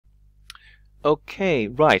Okay,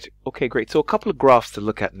 right. Okay, great. So a couple of graphs to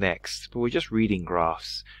look at next, but we're just reading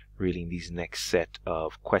graphs, reading these next set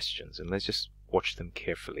of questions, and let's just watch them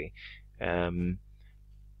carefully.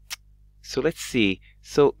 So let's see.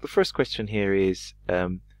 So the first question here is,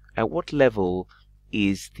 at what level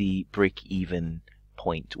is the break-even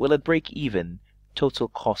point? Well, at break-even, total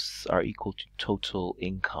costs are equal to total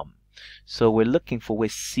income. So we're looking for where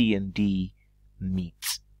C and D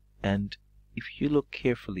meet. And if you look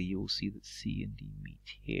carefully, you will see that C and D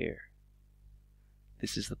meet here.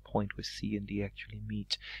 This is the point where C and D actually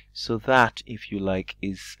meet. So that, if you like,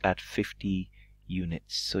 is at 50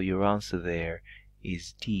 units. So your answer there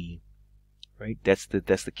is D. Right? That's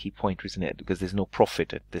the key point, isn't it? Because there's no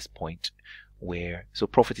profit at this point, so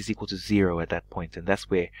profit is equal to 0 at that point, and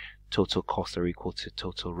that's where total costs are equal to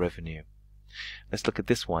total revenue. Let's look at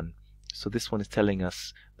this one. So this one is telling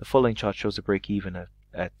us the following chart shows a break even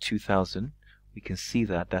at 2,000. We can see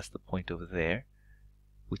that that's the point over there,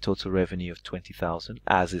 with total revenue of 20,000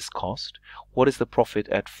 as is cost. What is the profit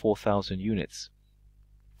at 4,000 units?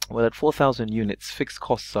 Well, at 4,000 units, fixed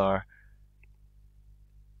costs are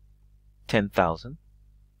 10,000.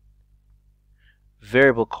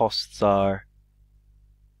 Variable costs are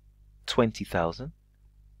 20,000.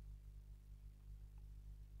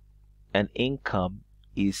 And income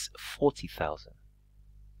is 40,000.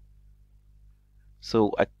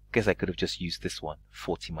 So I guess I could have just used this one,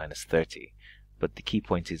 40 minus 30. But the key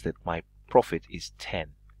point is that my profit is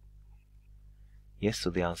 10. Yes, so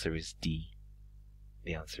the answer is D.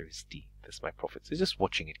 The answer is D. That's my profit. So just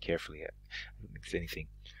watching it carefully. I don't think there's anything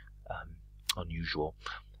unusual.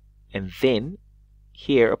 And then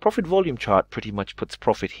here, a profit volume chart pretty much puts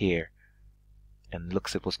profit here and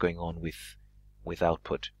looks at what's going on with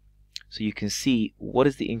output. So you can see what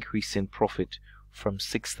is the increase in profit from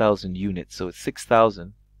 6,000 units. So it's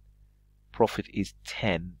 6,000, profit is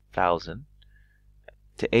 10,000.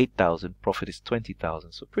 To 8,000, profit is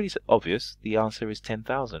 20,000. So pretty obvious, the answer is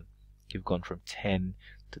 10,000. You've gone from 10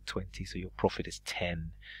 to 20, so your profit is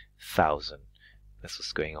 10,000. That's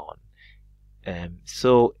what's going on. And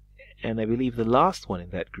I believe the last one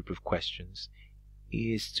in that group of questions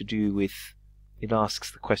is to do with, it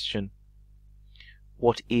asks the question,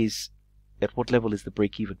 at what level is the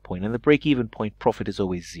break-even point? And the break-even point profit is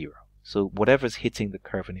always 0. So whatever's hitting the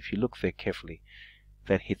curve, and if you look there carefully,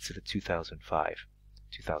 that hits at a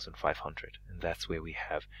 2,500, and that's where we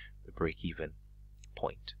have the break-even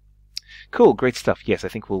point. Cool, great stuff. Yes, I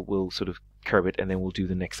think we'll sort of curb it, and then we'll do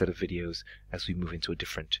the next set of videos as we move into a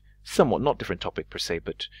different, somewhat not different topic per se,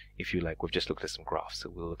 but if you like, we've just looked at some graphs, so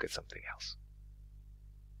we'll look at something else.